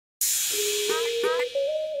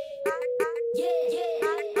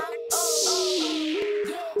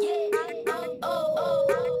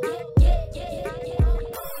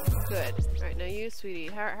you, sweetie?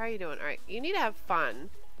 How are you doing? Alright, you need to have fun.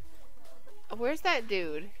 Where's that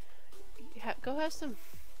dude? Go have some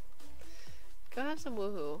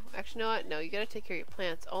woohoo. Actually, you know what? No, you gotta take care of your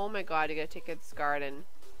plants. Oh my god, you gotta take care of this garden.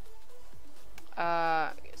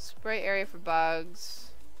 Spray area for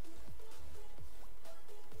bugs.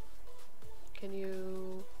 Can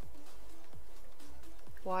you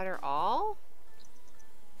water all?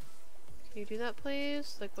 Can you do that,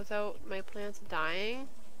 please? Like, without my plants dying?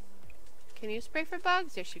 Can you spray for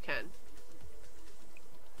bugs? Yes, you can.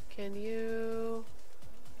 Can you...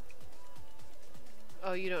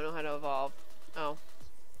 Oh, you don't know how to evolve. Oh.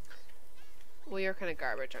 Well, you're kind of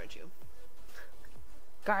garbage, aren't you?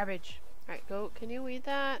 Garbage. Alright, go. Can you weed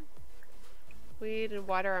that? Weed and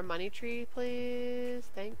water our money tree, please.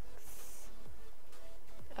 Thanks.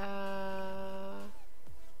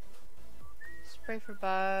 Spray for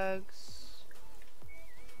bugs.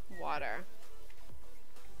 Water.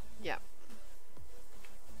 Yep.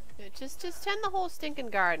 Yeah, just tend the whole stinking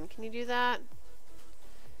garden. Can you do that?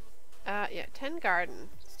 Yeah, tend garden.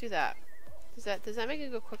 Let's do that. Does that make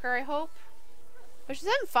it go quicker, I hope? But she's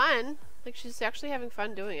having fun. Like, she's actually having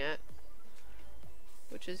fun doing it.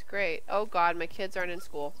 Which is great. Oh god, my kids aren't in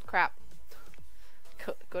school. Crap.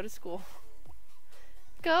 Go to school.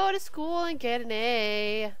 Go to school and get an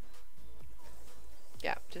A.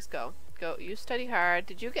 Yeah, just go. Go. You study hard.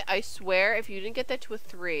 Did you get... I swear, if you didn't get that to a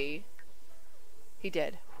 3... He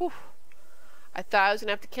did. Whew. I thought I was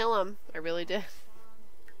gonna have to kill him. I really did.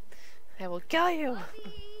 I will kill you.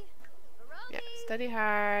 Yeah, study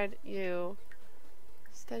hard. You.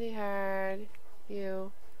 Study hard.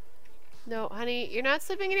 You. No, honey, you're not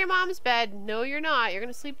sleeping in your mom's bed. No, you're not. You're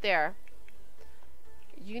gonna sleep there.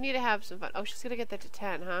 You need to have some fun. Oh, she's gonna get that to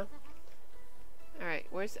 10, huh? Alright,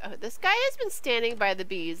 where's... Oh, this guy has been standing by the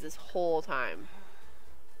bees this whole time.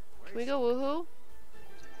 Can we go woohoo?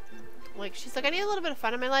 Like, she's like, I need a little bit of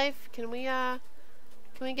fun in my life. Can we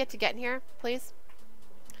get in here, please?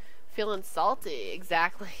 Feeling salty,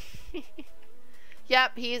 exactly.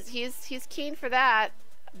 Yep, he's keen for that.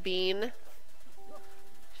 Bean.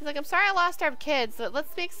 She's like, I'm sorry I lost our kids, but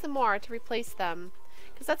let's make some more to replace them.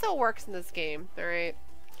 Because that's how it works in this game, alright?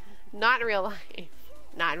 Not in real life.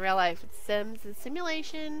 Not in real life. It's Sims. It's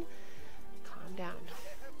simulation. Calm down.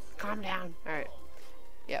 Calm down. Alright.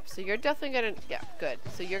 Yep, so you're definitely gonna... Yeah, good.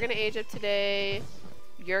 So you're gonna age up today.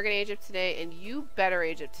 You're gonna age up today. And you better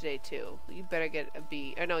age up today, too. You better get a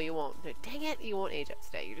B. Or no, you won't. Dang it, you won't age up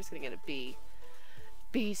today. You're just gonna get a B.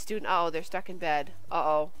 B student. Oh, they're stuck in bed.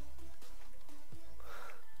 Uh-oh.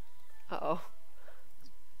 Uh-oh.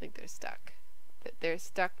 I think they're stuck. They're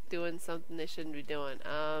stuck doing something they shouldn't be doing.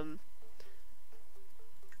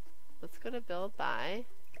 Let's go to build by.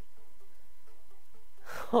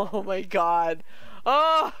 Oh my god.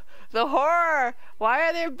 Oh, the horror. Why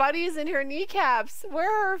are there bunnies in her kneecaps?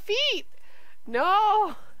 Where are her feet?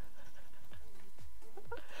 No.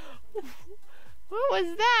 What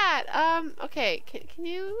was that? Okay. Can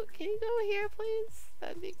you go here, please?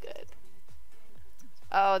 That'd be good.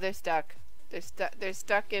 Oh, they're stuck. They're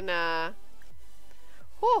stuck in,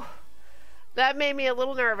 whew. That made me a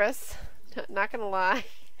little nervous. Not gonna lie.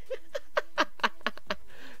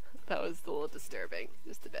 That was a little disturbing.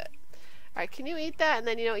 Just a bit. Alright, can you eat that? And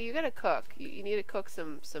then, you know, you gotta cook. You need to cook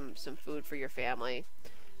some food for your family.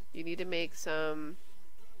 You need to make some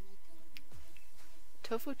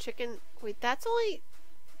tofu chicken. Wait, that's only...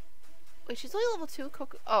 Wait, she's only level 2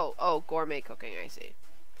 cook... Oh, gourmet cooking, I see.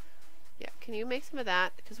 Yeah, can you make some of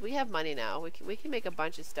that? Because we have money now. We can make a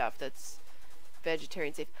bunch of stuff that's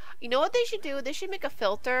vegetarian safe. You know what they should do? They should make a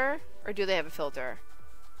filter. Or do they have a filter?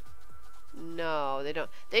 No, they don't.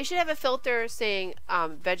 They should have a filter saying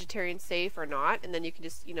vegetarian safe or not. And then you can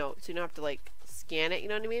just, you know, so you don't have to, like, scan it. You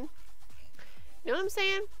know what I mean? You know what I'm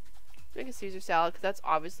saying? Make a Caesar salad, because that's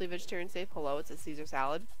obviously vegetarian safe. Hello, it's a Caesar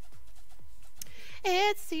salad.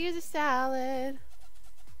 It's Caesar salad.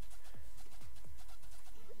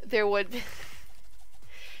 There would be...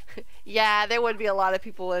 Yeah, there would be a lot of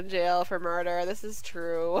people in jail for murder. This is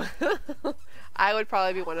true. I would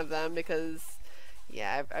probably be one of them because,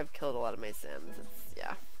 yeah, I've killed a lot of my Sims. It's,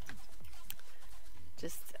 yeah.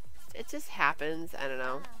 It just happens. I don't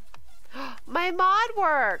know. My mod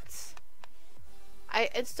worked! I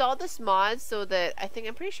installed this mod so that,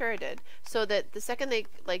 I'm pretty sure I did, so that the second they,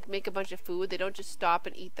 like, make a bunch of food, they don't just stop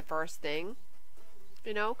and eat the first thing.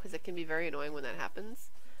 You know, because it can be very annoying when that happens.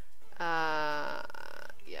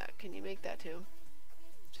 Yeah, can you make that too?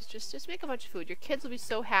 Just make a bunch of food. Your kids will be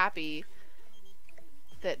so happy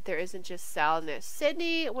that there isn't just salad in there.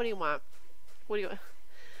 Sydney, what do you want? What do you want?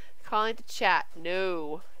 Calling to chat.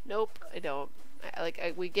 No. Nope, I don't.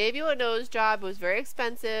 We gave you a nose job. It was very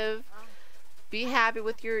expensive. Be happy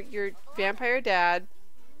with your vampire dad,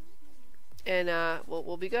 and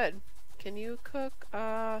we'll be good. Can you cook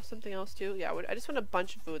something else too? Yeah, I just want a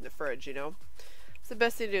bunch of food in the fridge, you know? It's the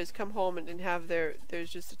best thing to do is come home and have there's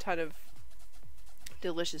just a ton of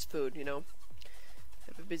delicious food, you know?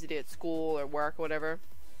 Have a busy day at school or work or whatever.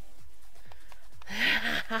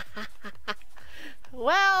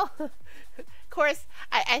 Well, of course,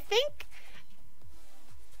 I think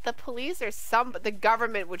the police or the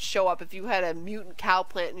government would show up if you had a mutant cow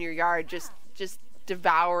plant in your yard just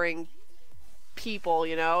devouring people,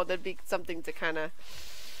 you know? That'd be something to kind of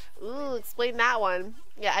explain that one.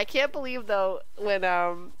 Yeah, I can't believe though when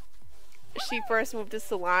she first moved to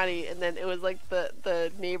Solani, and then it was like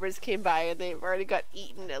the neighbors came by and they already got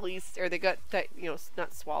eaten at least, or they got, you know,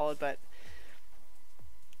 not swallowed but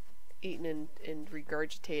eaten and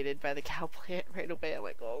regurgitated by the cow plant right away. I'm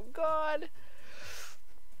like, oh god.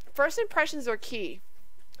 First impressions are key.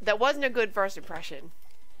 That wasn't a good first impression.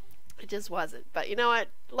 It just wasn't. But you know what?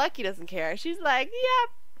 Lucky doesn't care. She's like, yep,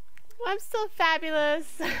 I'm still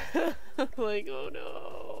fabulous. I'm like, oh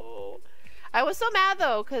no. I was so mad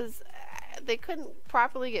though, because they couldn't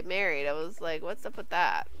properly get married. I was like, what's up with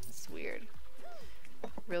that? It's weird.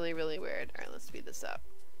 Really, really weird. Alright, let's speed this up.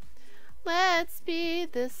 Let's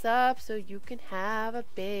speed this up so you can have a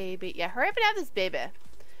baby. Yeah, hurry up and have this baby.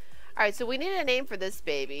 Alright, so we need a name for this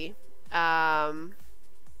baby. It's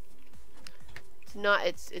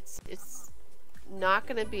not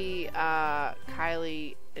gonna be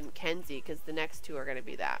Kylie and Kenzie, because the next two are gonna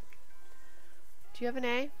be that. Do you have an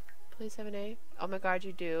A? Please have an A. Oh my god,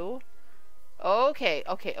 you do? Okay.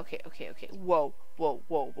 Whoa.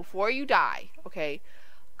 Before you die, okay?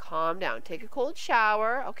 Calm down. Take a cold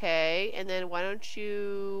shower, okay? And then why don't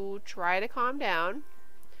you try to calm down?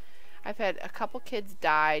 I've had a couple kids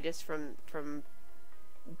die just from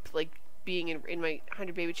like being in my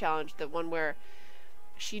 100 baby challenge. The one where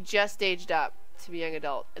she just aged up to be a young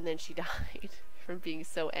adult and then she died from being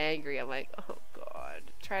so angry. I'm like, oh god.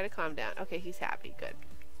 Try to calm down. Okay, he's happy. Good.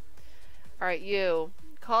 Alright, you.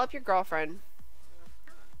 Call up your girlfriend.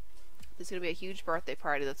 There's gonna be a huge birthday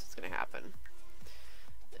party. That's what's gonna happen.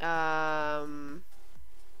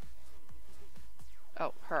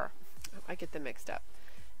 Oh, her. I get them mixed up.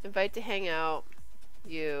 Invite to hang out.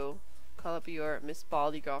 You. Call up your Miss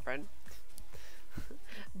Baldy girlfriend.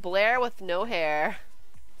 Blair with no hair.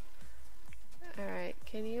 Alright,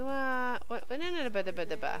 can you,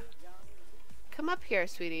 come up here,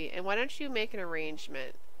 sweetie, and why don't you make an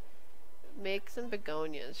arrangement? Make some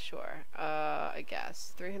begonias, sure. I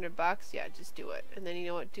guess. $300? Yeah, just do it. And then, you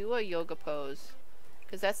know what? Do a yoga pose.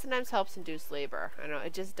 Because that sometimes helps induce labor. I don't know,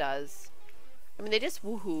 it just does. I mean, they just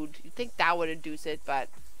woohooed. You'd think that would induce it, but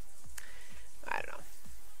I don't know.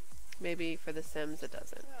 Maybe for The Sims it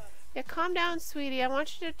doesn't. Yeah, calm down, sweetie. I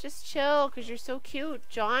want you to just chill because you're so cute.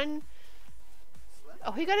 John.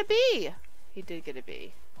 Oh, he got a B. He did get a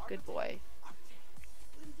B. Good boy.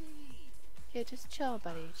 Yeah, just chill,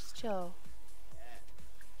 buddy. Just chill.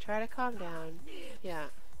 Try to calm down. Yeah.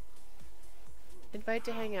 Invite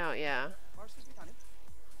to hang out, yeah.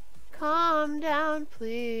 Calm down,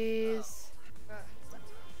 please.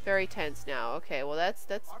 Very tense now. Okay, well that's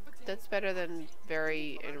better than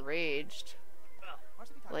very enraged.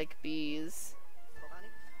 Like bees.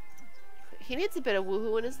 He needs a bit of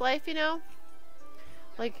woohoo in his life, you know?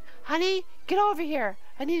 Like, honey, get over here.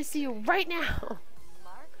 I need to see you right now.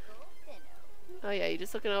 Oh yeah, you're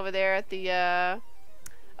just looking over there at the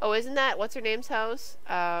oh, isn't that what's her name's house?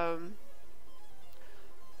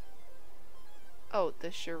 Oh,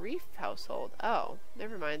 the Sharif household. Oh,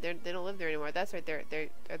 never mind. They don't live there anymore. That's right.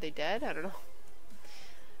 Are they dead? I don't know.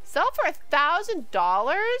 Sell for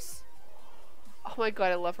 $1,000? Oh my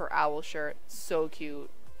god, I love her owl shirt. So cute.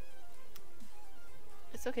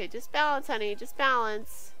 It's okay. Just balance, honey. Just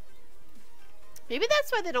balance. Maybe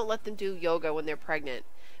that's why they don't let them do yoga when they're pregnant,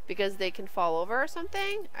 because they can fall over or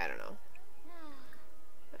something. I don't know.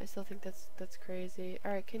 I still think that's crazy.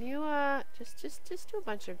 All right, can you just do a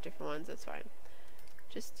bunch of different ones? That's fine.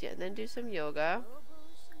 Just, yeah, and then do some yoga.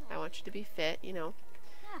 I want you to be fit, you know.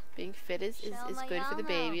 Being fit is good for the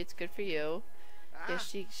baby. It's good for you. Yeah,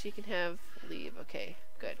 she can have leave. Okay,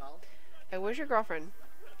 good. Where's your girlfriend?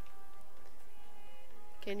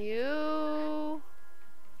 Can you...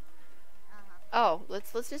 Oh,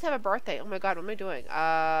 let's just have a birthday. Oh my god, what am I doing?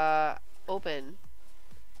 Open.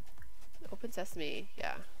 Open sesame.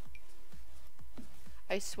 Yeah.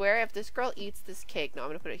 I swear if this girl eats this cake... No, I'm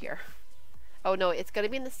gonna put it here. Oh no, it's gonna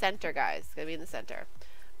be in the center, guys. It's gonna be in the center.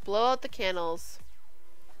 Blow out the candles.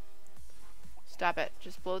 Stop it.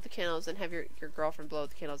 Just blow out the candles and have your girlfriend blow out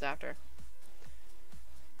the candles after.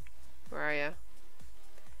 Where are you?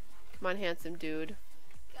 Come on, handsome dude.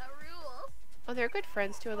 Oh, they're good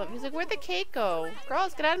friends too. I love. He's like, where'd the cake go?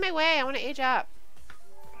 Girls, get out of my way. I want to age up.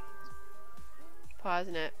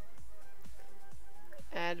 Pausing it.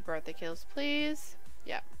 Add birthday candles, please.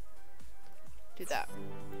 Yep. Do that.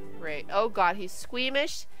 Great. Oh god, he's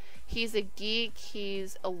squeamish. He's a geek.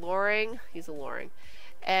 He's alluring. He's alluring.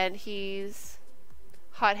 And he's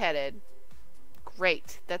hot-headed.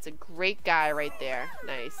 Great. That's a great guy right there.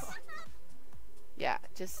 Nice. Yeah,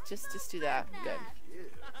 just do that. Good.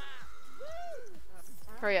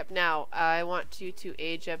 Hurry up now. I want you to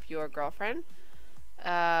age up your girlfriend.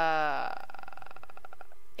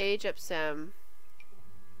 Age up Sam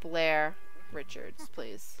Blair Richards,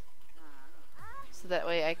 please. So that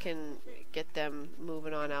way I can get them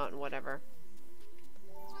moving on out and whatever.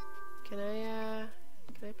 Can I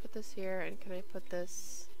put this here, and can I put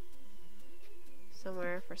this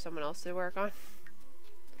somewhere for someone else to work on?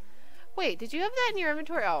 Wait, did you have that in your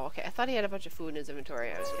inventory? Oh, okay. I thought he had a bunch of food in his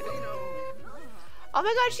inventory. I was kidding. Oh my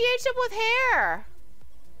god, she aged up with hair!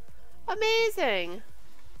 Amazing!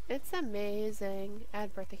 It's amazing.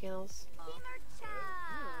 Add birthday candles.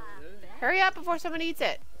 Hurry up before someone eats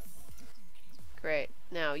it! Great.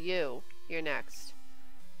 Now you're next.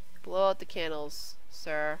 Blow out the candles,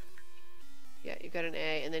 sir. Yeah, you got an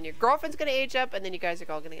A. And then your girlfriend's gonna age up, and then you guys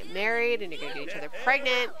are all gonna get married, and you're gonna get each other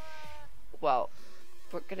pregnant. Well,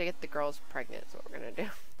 we're gonna get the girls pregnant, is what we're gonna do.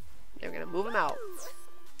 They're gonna move him out.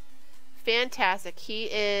 Fantastic. He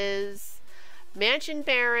is Mansion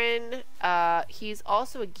Baron. He's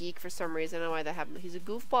also a geek for some reason. I don't know why that happened. He's a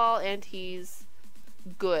goofball, and he's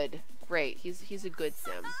good. Great. He's a good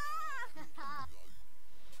sim.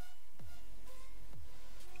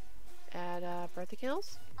 Add birthday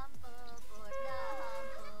candles.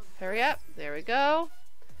 Hurry up. There we go.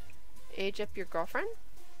 Age up your girlfriend.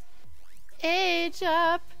 Age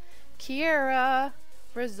up Kira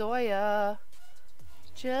Razoya.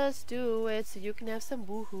 Just do it so you can have some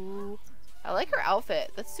woohoo. I like her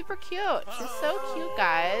outfit. That's super cute. She's so cute,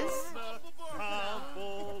 guys.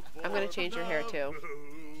 I'm gonna change her hair too.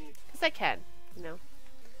 Because I can, you know.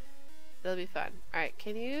 That'll be fun. Alright,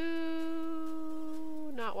 can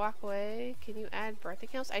you not walk away? Can you add birthday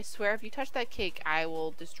candles? I swear if you touch that cake, I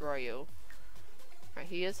will destroy you.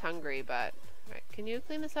 Alright, he is hungry, but... Alright, can you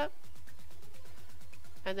clean this up?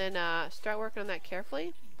 And then start working on that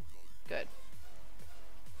carefully. Good.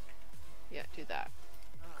 Yeah, do that.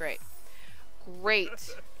 Great.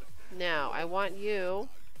 Great. Now, I want you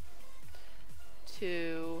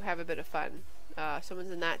to have a bit of fun.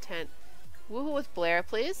 Someone's in that tent. Woohoo with Blair,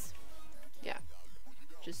 please. Yeah.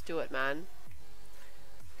 Just do it, man.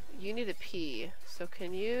 You need a pee. So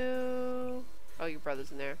can you... Oh, your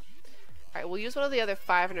brother's in there. Alright, we'll use one of the other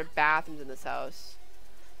 500 bathrooms in this house.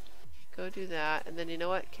 Go do that. And then you know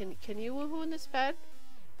what? Can you woohoo in this bed?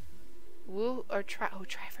 Woo or try... Oh,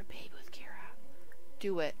 try for baby with Kira.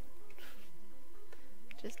 Do it.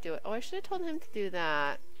 Just do it. Oh, I should have told him to do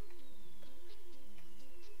that.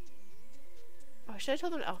 Oh, I should have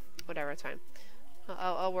told him... Oh, whatever. It's fine.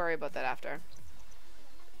 I'll worry about that after.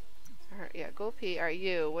 Alright, yeah, go pee. Alright,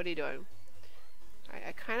 you, what are you doing? Alright,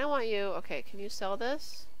 I kind of want you... Okay, can you sell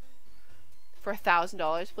this? For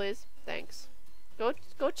 $1,000, please? Thanks. Go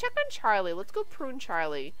check on Charlie. Let's go prune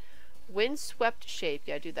Charlie. Windswept shape.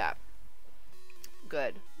 Yeah, do that.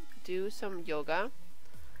 Good. Do some yoga.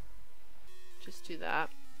 Just do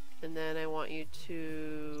that. And then I want you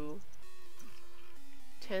to...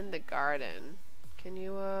 tend the garden. Can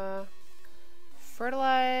you,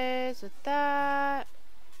 fertilize with that?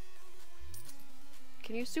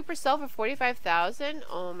 Can you super sell for 45,000?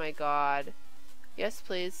 Oh my god. Yes,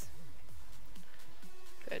 please.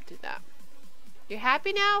 Good, do that. You're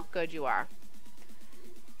happy now? Good, you are.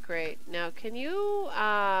 Great. Now, can you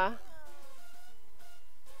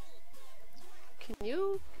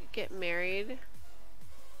get married?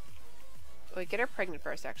 Wait, get her pregnant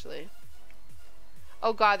first, actually.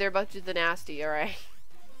 Oh god, they're about to do the nasty, alright.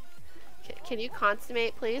 Can you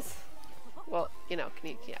consummate, please? Well, you know,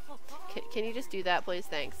 can you just do that, please?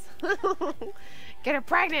 Thanks. Get her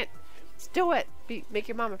pregnant! Let's do it! Make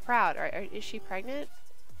your mama proud. Alright, is she pregnant?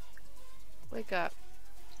 Wake up.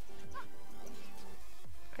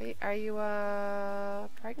 Are you,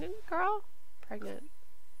 pregnant, girl? Pregnant.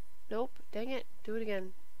 Nope. Dang it. Do it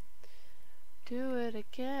again. Do it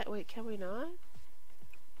again. Wait, can we not?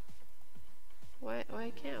 Why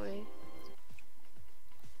can't we?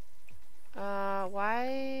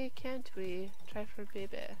 Why can't we try for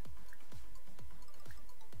baby?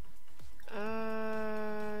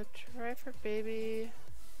 Try for baby.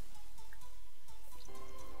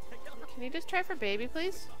 Can you just try for baby,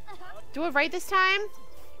 please? Do it right this time?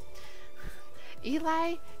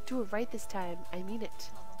 Eli, do it right this time. I mean it.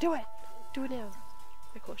 Do it. Do it now.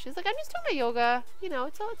 Okay, cool. She's like, I'm just doing my yoga. You know,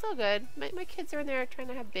 it's all good. My kids are in there trying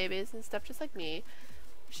to have babies and stuff just like me.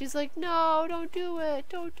 She's like, no, don't do it.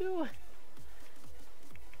 Don't do it.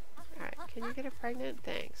 Alright, can you get her pregnant?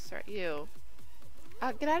 Thanks. Alright, you.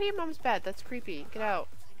 Get out of your mom's bed. That's creepy. Get out.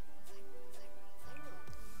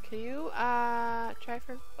 Can you, try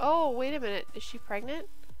for... Oh, wait a minute. Is she pregnant?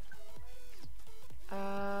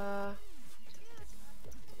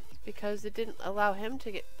 Because it didn't allow him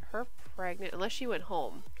to get her pregnant unless she went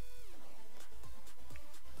home.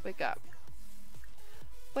 Wake up.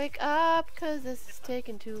 Wake up, because this is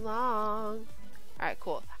taking too long. Alright,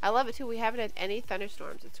 cool. I love it too. We haven't had any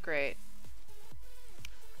thunderstorms. It's great.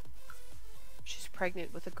 She's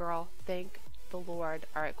pregnant with a girl. Thank the Lord.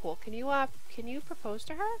 Alright, cool. Can you propose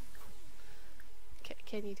to her?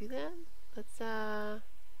 Can you do that? Let's,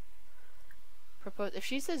 propose. If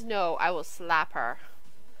she says no, I will slap her.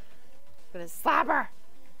 I'm gonna slap her!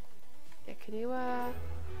 Yeah, can you,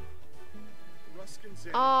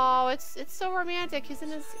 Oh, it's so romantic. He's in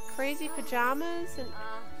his crazy pajamas and...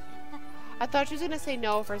 I thought she was gonna say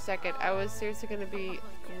no for a second. I was seriously gonna be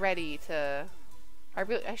ready to...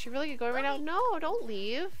 I should really get going right now? No, don't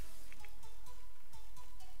leave.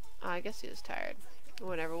 I guess he was tired.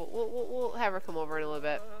 Whatever. We'll have her come over in a little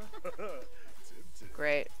bit.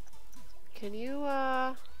 Great. Can you,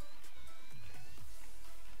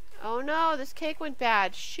 Oh no, this cake went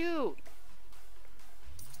bad. Shoot.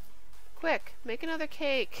 Quick, make another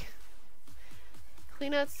cake.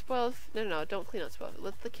 Clean out spoiled... No, don't clean out spoiled.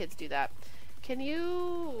 Let the kids do that. Can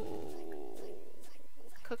you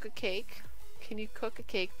cook a cake? Can you cook a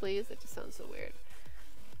cake, please? That just sounds so weird.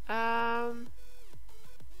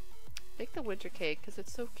 Make the winter cake, because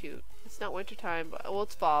it's so cute. It's not winter time, but... Well,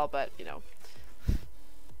 it's fall, but, you know.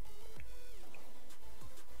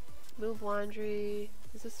 Move laundry.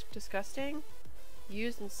 Is this disgusting?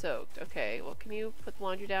 Used and soaked. Okay, well, can you put the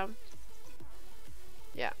laundry down?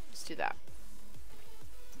 Yeah, let's do that.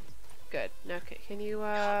 Good. Now, can you,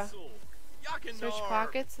 search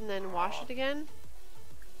pockets and then wash it again?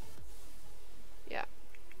 Yeah,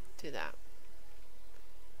 do that.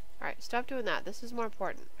 Alright, stop doing that. This is more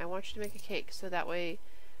important. I want you to make a cake so that way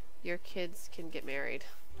your kids can get married.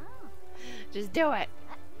 Just do it!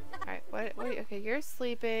 Alright, what okay, you're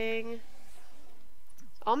sleeping.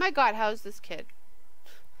 Oh my god, how's this kid?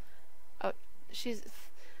 Oh, she's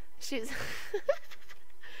she's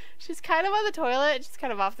kind of on the toilet, she's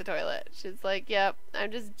kind of off the toilet. She's like, yep,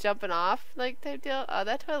 I'm just jumping off, like, type deal. Oh,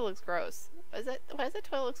 that toilet looks gross. Why does that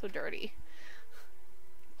toilet look so dirty?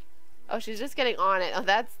 Oh, she's just getting on it. Oh,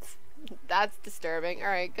 that's disturbing.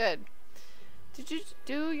 Alright, good. Did you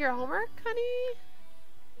do your homework, honey?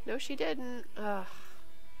 No, she didn't. Ugh.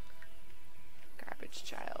 Garbage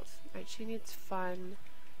child. Alright, she needs fun.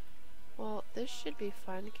 Well, this should be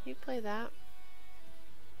fun. Can you play that?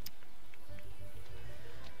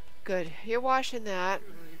 Good. You're washing that.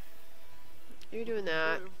 You're doing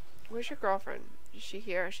that. Where's your girlfriend? Is she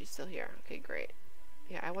here? Is she still here? Okay, great.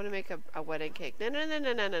 Yeah, I want to make a wedding cake.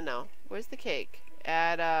 No. Where's the cake?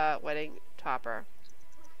 Add a wedding topper.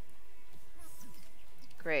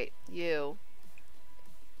 Great. You.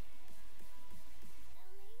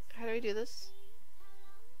 How do we do this?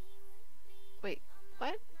 Wait,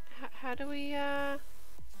 what? How do we,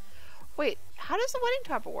 Wait, how does the wedding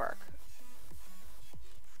topper work?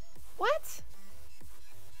 What?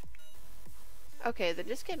 Okay, then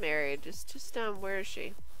just get married. Just, where is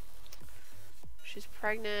she? She's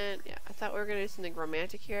pregnant. Yeah, I thought we were gonna do something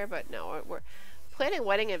romantic here, but no, we're planning a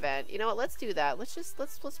wedding event. You know what? Let's do that.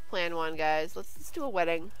 Let's plan one, guys. Let's do a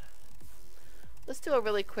wedding. Let's do a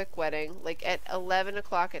really quick wedding, like at 11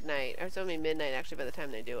 o'clock at night. Or it's only midnight actually by the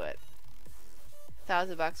time they do it.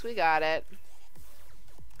 $1,000, we got it.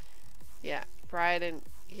 Yeah, bride and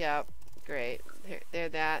yep, great. There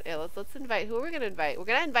that. Yeah, let's invite. Who are we gonna invite? We're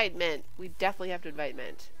gonna invite Mint. We definitely have to invite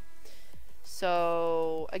Mint.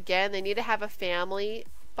 So again, they need to have a family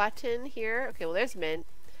button here. Okay, well there's Mint.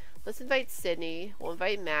 Let's invite Sydney. We'll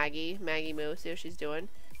invite Maggie. Maggie Moo, see what she's doing.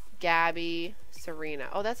 Gabby, Serena.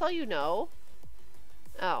 Oh, that's all you know?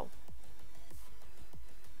 Oh.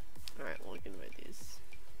 Alright, well we can invite these.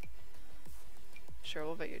 Sure,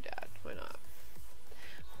 we'll invite your dad. Why not?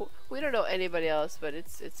 We don't know anybody else, but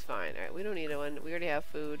it's fine. Alright, we don't need one. We already have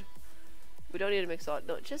food. We don't need to mix all.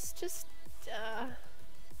 No, just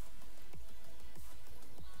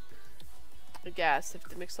I guess if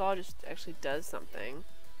the mixologist actually does something.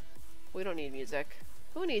 We don't need music.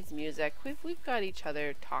 Who needs music? We've got each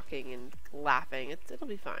other talking and laughing. It'll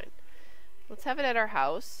be fine. Let's have it at our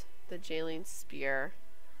house, the Jaylene Spear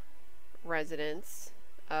residence.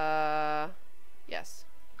 Yes.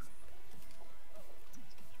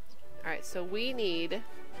 Alright, so we need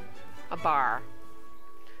a bar.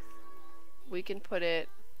 We can put it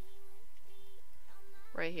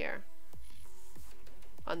right here.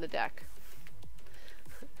 On the deck.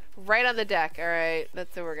 Right on the deck. Alright,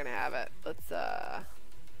 that's where we're gonna have it. Let's do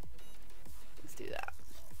that.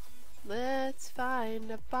 Let's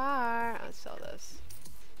find a bar. I'll sell this.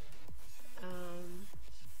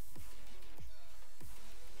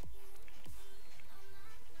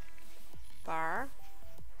 Bar.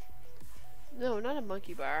 No, not a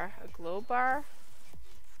monkey bar. A globe bar.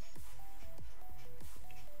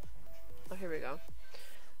 Oh, here we go.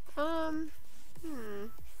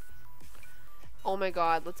 Oh my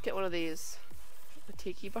god, let's get one of these. A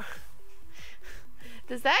tiki bar.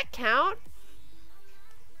 Does that count?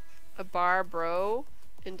 A bar bro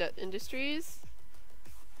industries?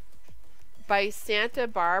 By Santa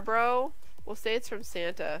Barbro? We'll say it's from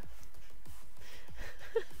Santa.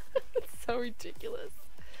 It's so ridiculous.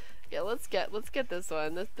 Yeah, let's get this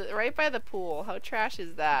one. Right by the pool. How trash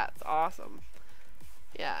is that? It's awesome.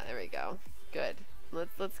 Yeah, there we go. Good.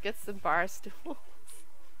 Let's get some bar stools.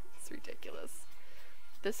 It's ridiculous.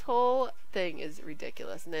 This whole thing is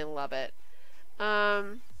ridiculous, and I love it.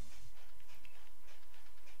 Let's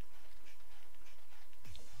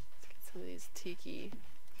get some of these tiki.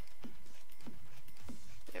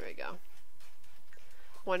 There we go.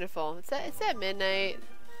 Wonderful. It's at midnight.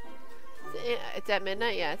 It's at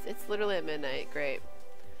midnight? Yeah, it's literally at midnight. Great.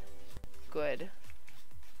 Good.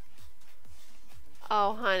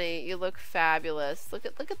 Oh, honey, you look fabulous. Look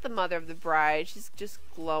at the mother of the bride. She's just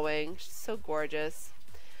glowing. She's so gorgeous.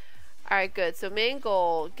 Alright, good. So main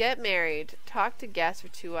goal, get married, talk to guests for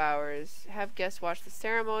 2 hours, have guests watch the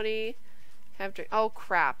ceremony, have drink. Oh,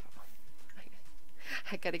 crap.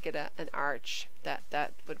 I gotta get an arch.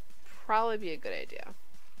 That would probably be a good idea.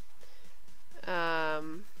 I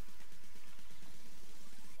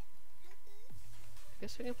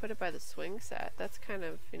guess we can put it by the swing set. That's kind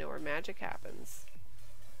of, you know, where magic happens.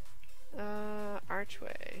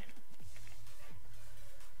 Archway.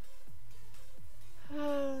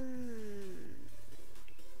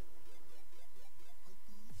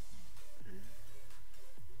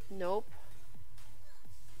 Nope.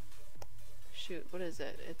 Shoot, what is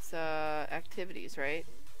it? It's activities, right?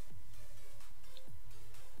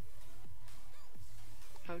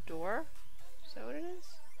 Outdoor? Is that what it is?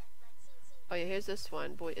 Oh yeah, here's this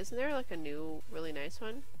one. Boy, isn't there like a new, really nice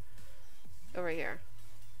one? Oh, right here.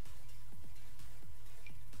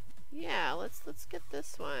 Yeah, let's get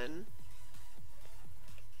this one.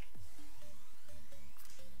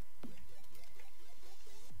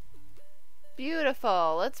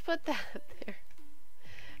 Beautiful. Let's put that there.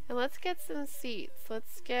 And let's get some seats.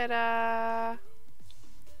 Let's get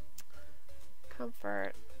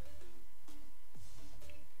comfort.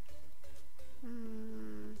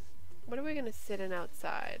 What are we gonna sit in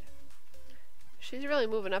outside? She's really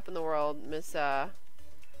moving up in the world, Miss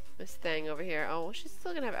Thing over here. Oh, well, she's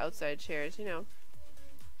still gonna have outside chairs, you know.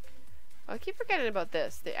 Oh, I keep forgetting about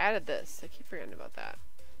this. They added this. I keep forgetting about that.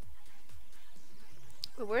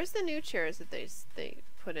 But where's the new chairs that they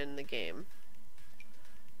put in the game?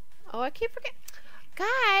 Oh, I keep forgetting.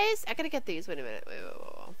 Guys, I gotta get these. Wait a minute. Wait.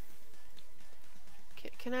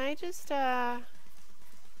 Can I just can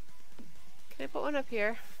I put one up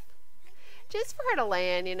here? Just for her to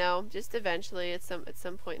land, you know, just eventually at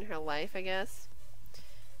some point in her life, I guess.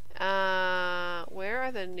 Where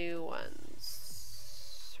are the new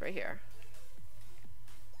ones? Right here.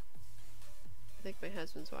 I think my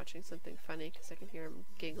husband's watching something funny because I can hear him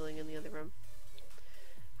giggling in the other room.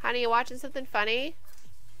 Honey, you watching something funny?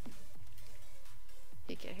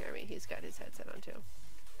 He can't hear me. He's got his headset on too.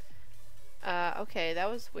 Okay, that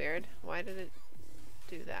was weird. Why did it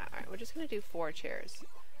do that? Alright, we're just going to do 4 chairs.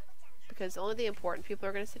 Because only the important people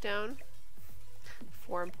are going to sit down.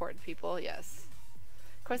 4 important people, yes.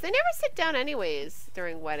 Of course, they never sit down anyways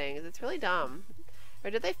during weddings. It's really dumb. Or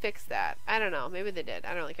did they fix that? I don't know. Maybe they did. I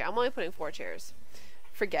don't really care. I'm only putting 4 chairs.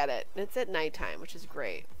 Forget it. It's at nighttime, which is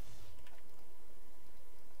great.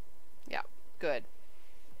 Yeah, good.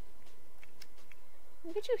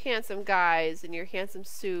 Look at you handsome guys in your handsome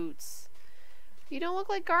suits. You don't look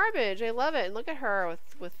like garbage. I love it. And look at her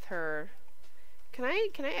with her. Can I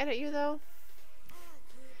edit you though?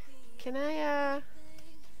 Can I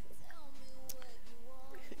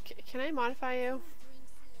modify you?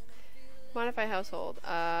 Modify household.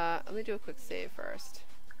 Let me do a quick save first.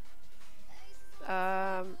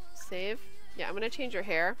 Save. Yeah, I'm gonna change her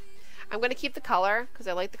hair. I'm gonna keep the color because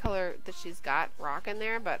I like the color that she's got rocking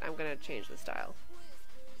there, but I'm gonna change the style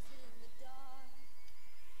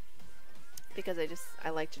because I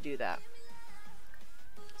like to do that.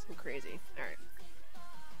 I'm crazy. Alright.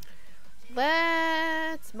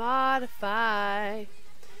 Let's modify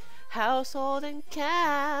household and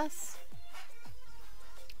cast.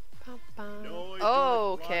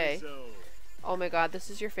 Oh, okay. Oh my god, this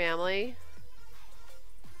is your family?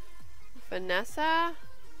 Vanessa?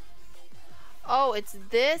 Oh, it's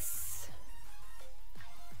this?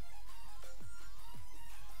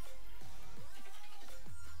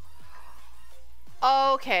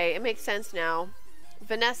 Okay, it makes sense now.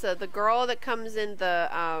 Vanessa, the girl that comes in the,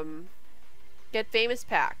 Get Famous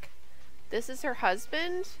pack. This is her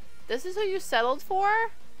husband? This is who you settled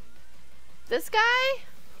for? This guy?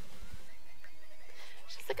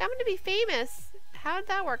 She's like, I'm gonna be famous. How did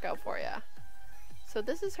that work out for you? So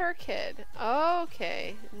this is her kid.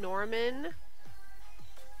 Okay. Norman.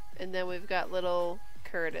 And then we've got little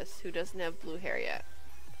Curtis, who doesn't have blue hair yet.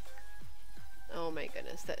 Oh my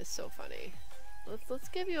goodness, that is so funny. Let's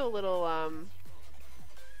give you a little,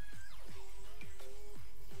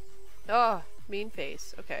 oh, mean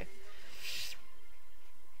face. Okay.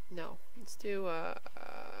 No. Let's do,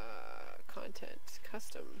 content.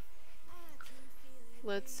 Custom.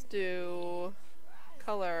 Let's do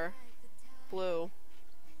color. Blue.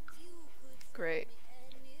 Great.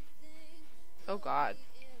 Oh god.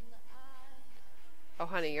 Oh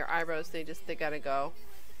honey, your eyebrows, they gotta go.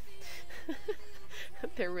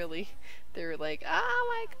 they're like, oh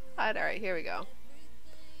my god. Alright, here we go.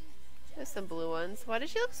 There's some blue ones. Why does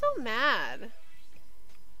she look so mad?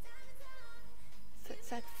 It's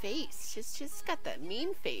that face. She's got that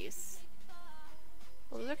mean face.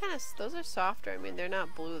 Well, those are softer. I mean, they're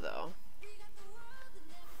not blue though.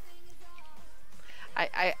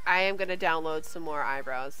 I am gonna download some more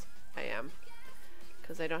eyebrows. I am.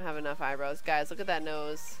 Because I don't have enough eyebrows. Guys, look at that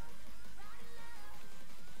nose.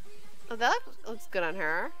 Oh, that looks good on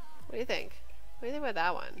her. What do you think? What do you think about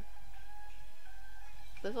that one?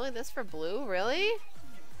 There's only this for blue? Really?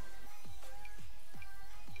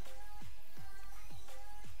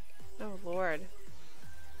 Oh, Lord.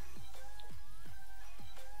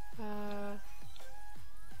 Well,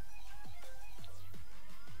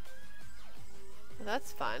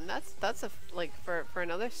 that's fun. That's like, for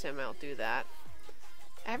another sim, I'll do that.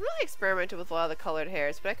 I haven't really experimented with a lot of the colored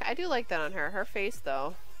hairs, but I do like that on her. Her face,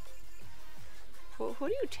 though. Who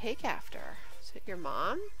do you take after? Is it your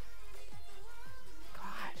mom?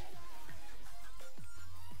 God.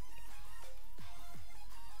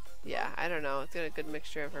 Yeah, I don't know. It's got a good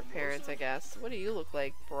mixture of her parents, I guess. What do you look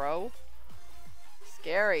like, bro?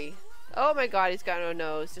 Scary. Oh my god, he's got no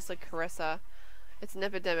nose, just like Carissa. It's an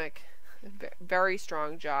epidemic. Very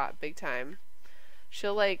strong jaw, big time.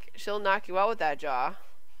 She'll knock you out with that jaw.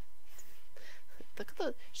 Look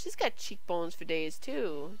at she's got cheekbones for days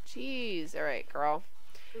too. Jeez. Alright, girl.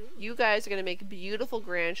 You guys are gonna make beautiful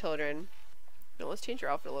grandchildren. No, let's change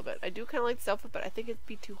your outfit a little bit. I do kind of like this outfit, but I think it'd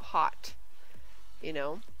be too hot. You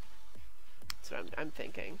know? That's what I'm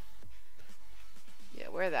thinking. Yeah,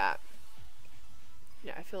 wear that.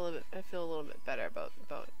 Yeah, I feel a little bit better about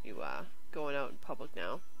you going out in public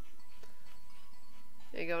now.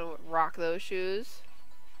 You gonna rock those shoes?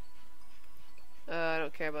 I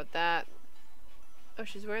don't care about that. Oh,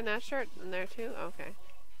 she's wearing that shirt in there too? Okay.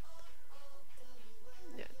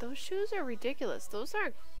 Yeah, those shoes are ridiculous. Those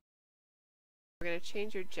aren't... We're gonna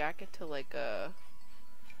change your jacket to like a...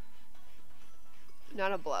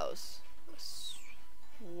 Not a blouse. A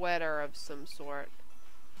sweater of some sort.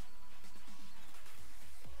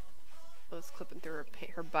 Oh, it's clipping through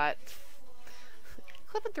her butt.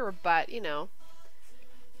 Clipping through her butt, you know.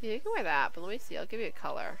 Yeah, you can wear that, but let me see. I'll give you a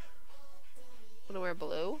color. Wanna wear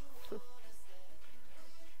blue?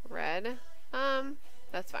 Red?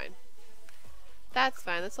 That's fine. That's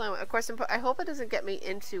fine. That's the only one. Of course, I hope it doesn't get me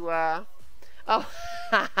into, oh.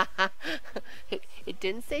 it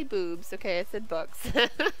didn't say boobs, okay? It said books.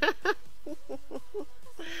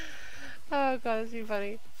 Oh, God, that's too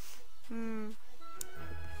funny.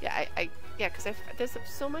 Yeah, yeah, because there's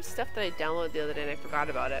so much stuff that I downloaded the other day and I forgot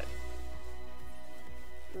about it.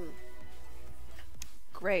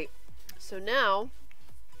 Great. So now,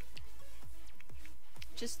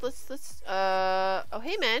 just let's oh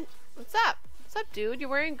hey man, what's up? What's up, dude? You're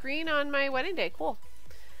wearing green on my wedding day. Cool.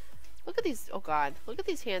 Look at these, oh god, look at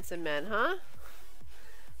these handsome men, huh?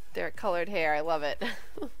 Their colored hair, I love it.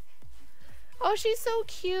 Oh, she's so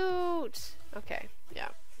cute. Okay, yeah.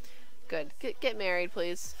 Good. Get married,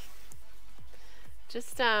 please.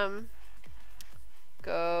 Just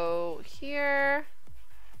go here.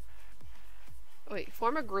 Oh, wait,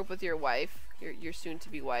 form a group with your wife, your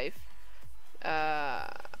soon-to-be wife.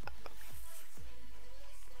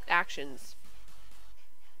 Actions.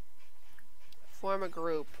 Form a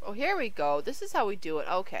group. Oh, here we go. This is how we do it.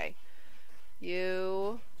 Okay.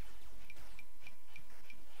 You...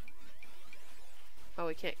 Oh,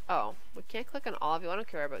 we can't... Oh, we can't click on all of you. I don't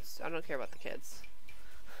care about the kids.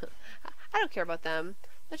 I don't care about them.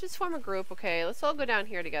 Let's just form a group. Okay, let's all go down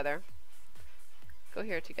here together. Go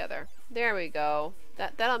here together. There we go.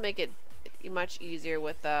 That'll make it much easier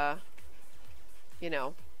with, you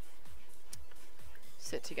know,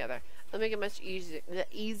 sit together. It'll make it much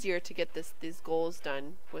easier to get these goals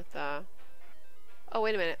done with, Oh,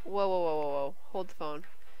 wait a minute. Whoa, whoa, whoa, whoa, whoa. Hold the phone.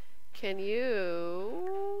 Can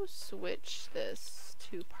you switch this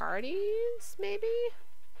to parties, maybe?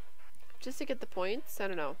 Just to get the points? I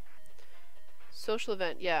don't know. Social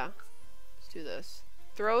event, yeah. Let's do this.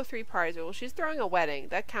 Throw 3 parties. Well, she's throwing a wedding.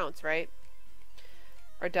 That counts, right?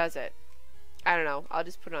 Or does it? I don't know. I'll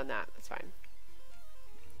just put it on that. That's fine.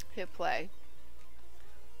 Hit play.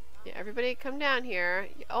 Yeah, everybody come down here.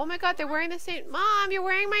 Oh my god, they're wearing the same... Mom, you're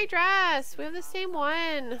wearing my dress! We have the same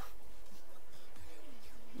one!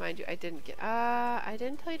 Mind you, I didn't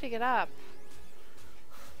tell you to get up.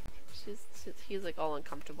 He's like all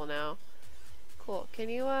uncomfortable now. Cool. Can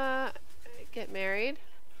you, get married?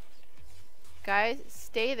 Guys,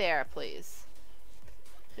 stay there, please.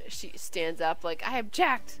 She stands up like, I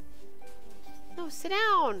object! No, sit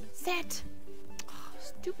down! Sit! Oh,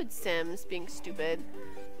 stupid Sims being stupid.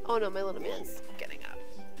 Oh no, my little man's getting up.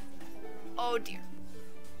 Oh dear.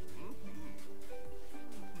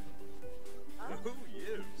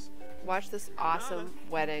 Watch this awesome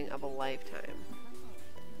wedding of a lifetime.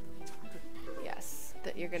 Yes,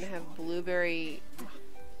 that you're gonna have blueberry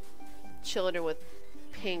children with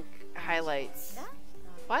pink highlights.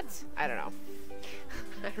 What? I don't know.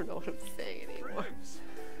 I don't know what I'm saying anymore.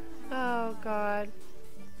 Oh god.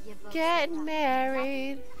 Getting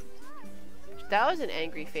married. That was an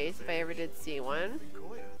angry face if I ever did see one.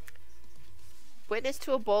 Witness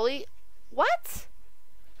to a bully? What?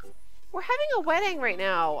 We're having a wedding right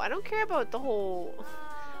now. I don't care about the whole...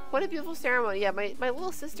 What a beautiful ceremony. Yeah, my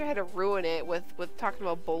little sister had to ruin it with talking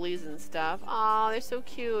about bullies and stuff. Aw, they're so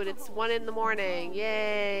cute. It's 1 in the morning.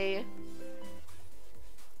 Yay.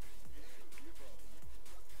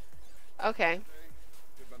 Okay.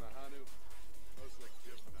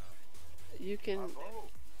 You can...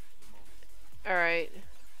 Alright.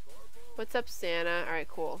 What's up, Santa? Alright,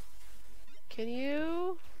 cool. Can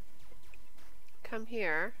you... come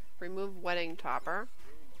here? Remove wedding topper.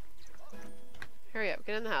 Hurry up,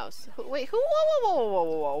 get in the house. Wait, who? Whoa, whoa, whoa, whoa,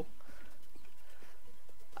 whoa, whoa.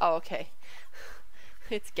 Oh, okay.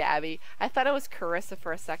 It's Gabby. I thought it was Carissa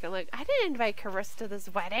for a second. Like, I didn't invite Carissa to this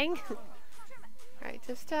wedding. Alright,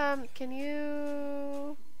 just, can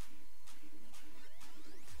you...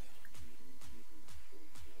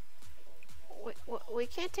 Wait, we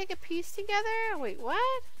can't take a piece together? Wait,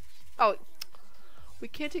 what? Oh, we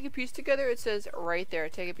can't take a piece together? It says right there,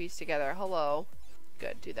 take a piece together. Hello.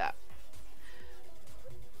 Good, do that.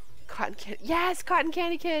 Cotton candy. Yes, cotton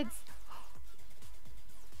candy kids.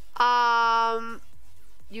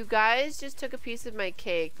 You guys just took a piece of my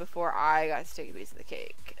cake before I got to take a piece of the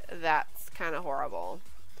cake. That's kind of horrible.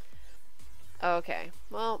 Okay,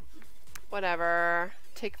 well, whatever.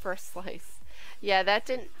 Take first slice. Yeah, that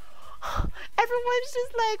didn't... Everyone's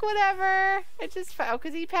just like, whatever. It just... Oh,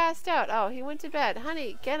 because he passed out. Oh, he went to bed.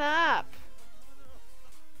 Honey, get up.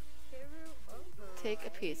 Take a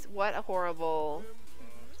piece. What a horrible...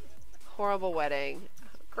 horrible wedding.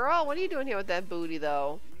 Girl, what are you doing here with that booty,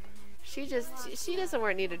 though? She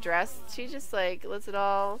doesn't need a dress. She just, like, lets it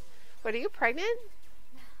all... What, are you pregnant?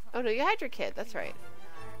 Oh, no, you had your kid. That's right.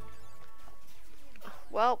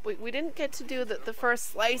 Well, we didn't get to do the first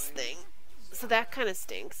slice thing. So that kind of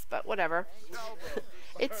stinks, but whatever.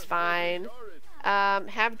 It's fine.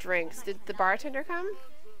 Have drinks. Did the bartender come?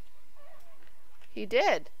 He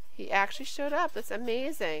did. He actually showed up. That's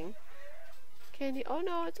amazing. Can you... Oh,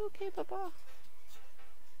 no, it's okay, Papa.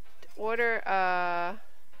 Order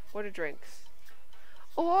drinks.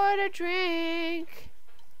 Order drink.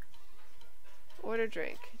 Order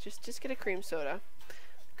drink. Just get a cream soda.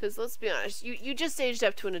 Because let's be honest, you just aged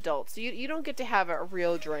up to an adult, so you don't get to have a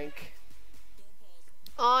real drink.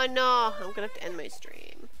 Oh no, I'm gonna have to end my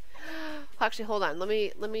stream. Actually, hold on. Let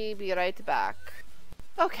me be right back.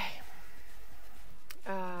 Okay.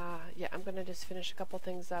 Yeah, I'm gonna just finish a couple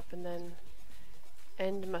things up and then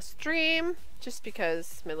end my stream. Just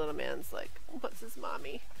because my little man's like, what's his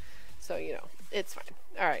mommy? So, you know, it's fine.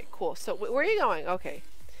 Alright, cool. So, where are you going? Okay.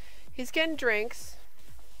 He's getting drinks.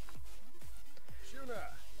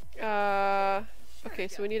 Okay,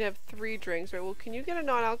 so we need to have 3 drinks, right? Well, can you get a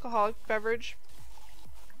non-alcoholic beverage?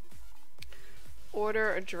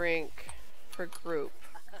 Order a drink for group.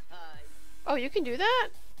 Oh, you can do that?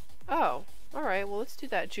 Oh, alright. Well, let's do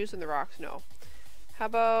that. Juice on the rocks? No. How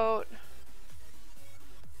about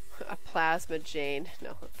a plasma Jane?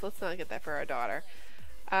 No, let's not get that for our daughter.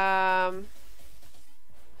 A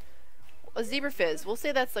zebra fizz. We'll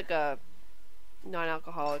say that's like a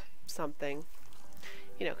non-alcoholic something.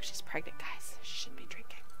 You know, because she's pregnant, guys. She shouldn't be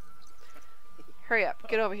drinking. Hurry up.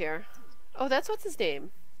 Get over here. Oh, that's what's his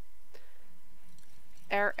name.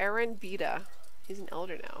 Aaron Beta. He's an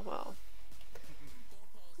elder now. Well,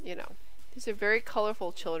 you know. These are very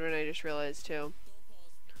colorful children, I just realized, too.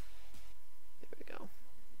 There we go.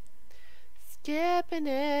 Skipping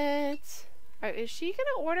it. Alright, is she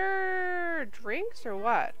gonna order drinks or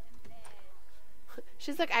what?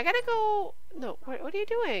 She's like, I gotta go. No, what are you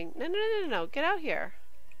doing? No. Get out here.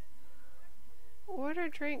 Order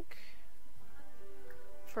drink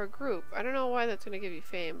for a group. I don't know why that's gonna give you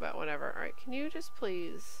fame, but whatever. Alright, can you just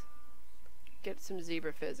please get some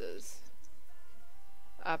zebra fizzes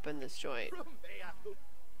up in this joint?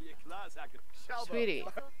 Sweetie,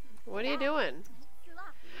 what are you doing?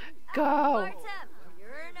 Go!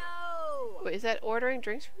 Wait, is that ordering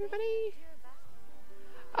drinks for everybody?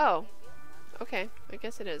 Oh. Okay, I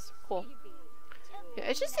guess it is. Cool. Yeah,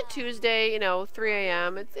 it's just a Tuesday, you know, 3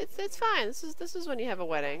 a.m. It's fine. This is when you have a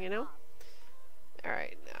wedding, you know?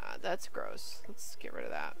 Alright, that's gross. Let's get rid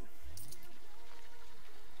of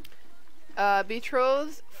that.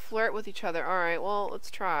 Betrothed flirt with each other. Alright, well,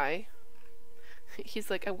 let's try.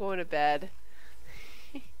 He's like, I'm going to bed.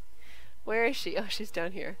 Where is she? Oh, she's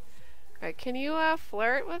down here. Alright, can you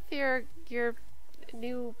flirt with your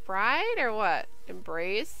new bride or what?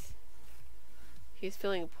 Embrace? He's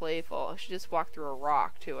feeling playful. She just walked through a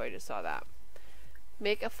rock too. I just saw that.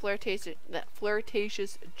 Make a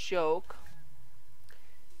flirtatious joke.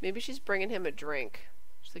 Maybe she's bringing him a drink.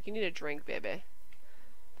 She's like, you need a drink, baby.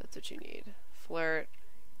 That's what you need. Flirt.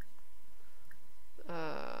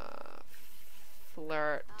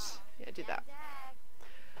 Flirt. Yeah, do that.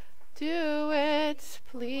 Do it,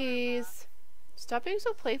 please. Stop being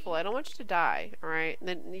so playful. I don't want you to die. All right. And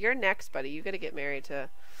then you're next, buddy. You got to get married to.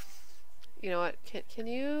 You know what? Can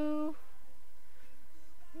you?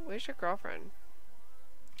 Where's your girlfriend?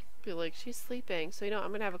 Be like, she's sleeping. So you know,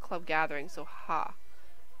 I'm gonna have a club gathering. So ha.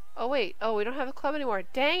 Oh wait. Oh, we don't have a club anymore.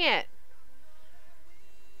 Dang it.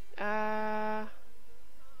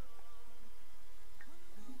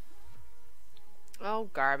 Oh,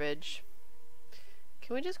 garbage.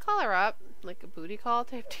 Can we just call her up? Like a booty call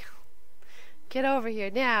type deal? Get over here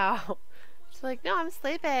now. She's like, no, I'm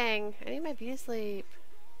sleeping. I need my beauty sleep.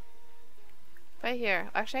 Right here.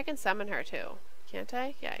 Actually, I can summon her too. Can't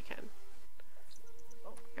I? Yeah, I can.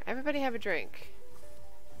 Everybody have a drink.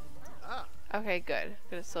 Okay, good.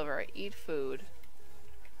 Gonna silver. Right. Eat food.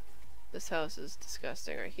 This house is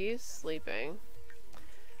disgusting. Right, he's sleeping.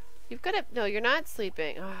 You've got to. No, you're not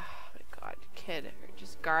sleeping. Oh my god, kid. You're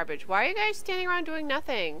just garbage. Why are you guys standing around doing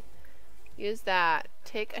nothing? Use that.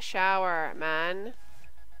 Take a shower, man.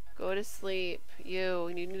 Go to sleep.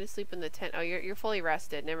 You need to sleep in the tent. Oh, you're fully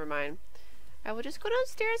rested. Never mind. I will just go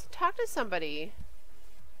downstairs and talk to somebody.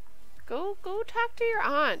 Go talk to your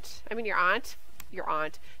aunt. I mean, your aunt. Your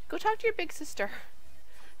aunt. Go talk to your big sister.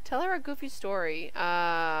 Tell her a goofy story.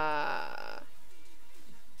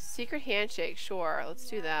 Secret handshake. Sure, let's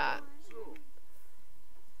do that.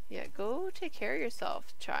 Yeah, go take care of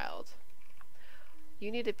yourself, child.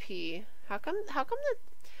 You need to pee. How come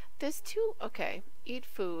there's two? Okay, eat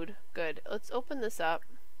food. Good. Let's open this up.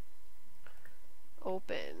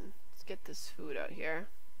 Open. Let's get this food out here.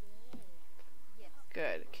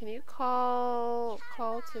 Good. Can you call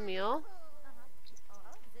to meal?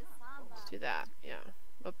 Let's do that. Yeah.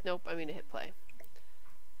 Oh, nope. I mean to hit play.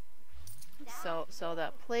 Sell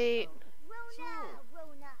that plate.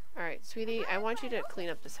 All right, sweetie. I want you to clean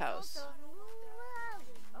up this house.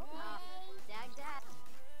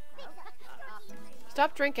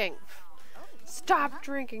 Stop drinking. Stop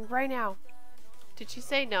drinking right now. Did she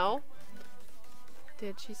say no?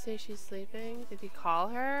 Did she say she's sleeping? Did he call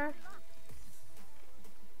her?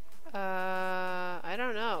 I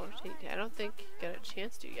don't know. I don't think he got a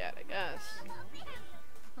chance to yet, I guess.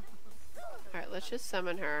 Alright, let's just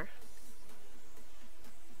summon her.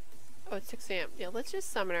 Oh, it's 6 a.m. Yeah, let's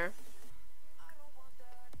just summon her.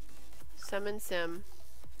 Summon Sim.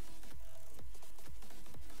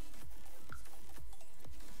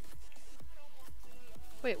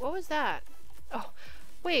 Wait, what was that? Oh,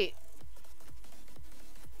 wait.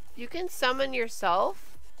 You can summon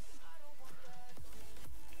yourself?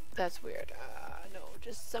 That's weird. No,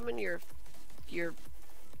 just summon your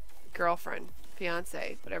girlfriend,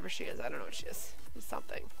 fiance, whatever she is. I don't know what she is. She's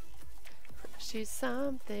something. She's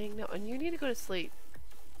something. No, and you need to go to sleep.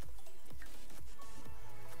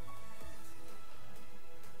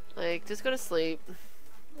 Like, just go to sleep.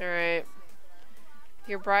 Alright.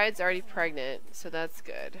 Your bride's already pregnant, so that's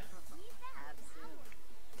good.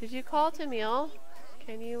 Did you call Tamil?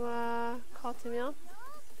 Can you, call Tamil?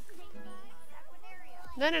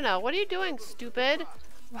 No. What are you doing, stupid?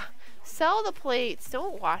 Sell the plates.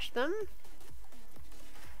 Don't wash them.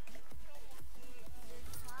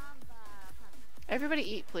 Everybody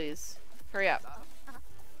eat, please. Hurry up.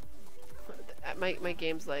 My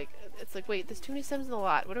game's like, it's like, wait, there's too many Sims in the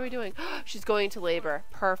lot. What are we doing? She's going into labor.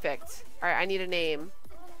 Perfect. Alright, I need a name.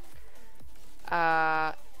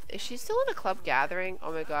 Is she still in a club gathering?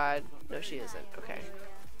 Oh my god. No, she isn't. Okay.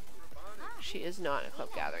 She is not in a club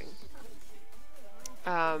gathering.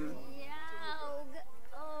 I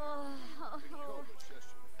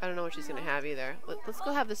don't know what she's gonna have either. Let's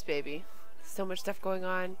go have this baby. So much stuff going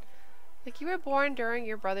on. Like, you were born during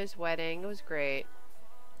your brother's wedding. It was great.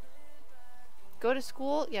 Go to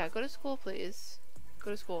school? Yeah, go to school, please.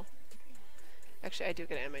 Go to school. Actually, I do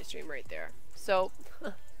get to end my stream right there. So,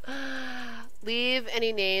 leave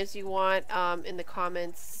any names you want in the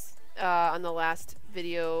comments on the last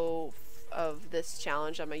video of this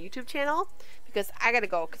challenge on my YouTube channel, because I gotta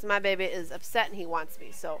go because my baby is upset and he wants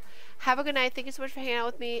me. So, have a good night. Thank you so much for hanging out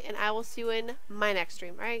with me, and I will see you in my next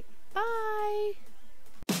stream. All right? Bye!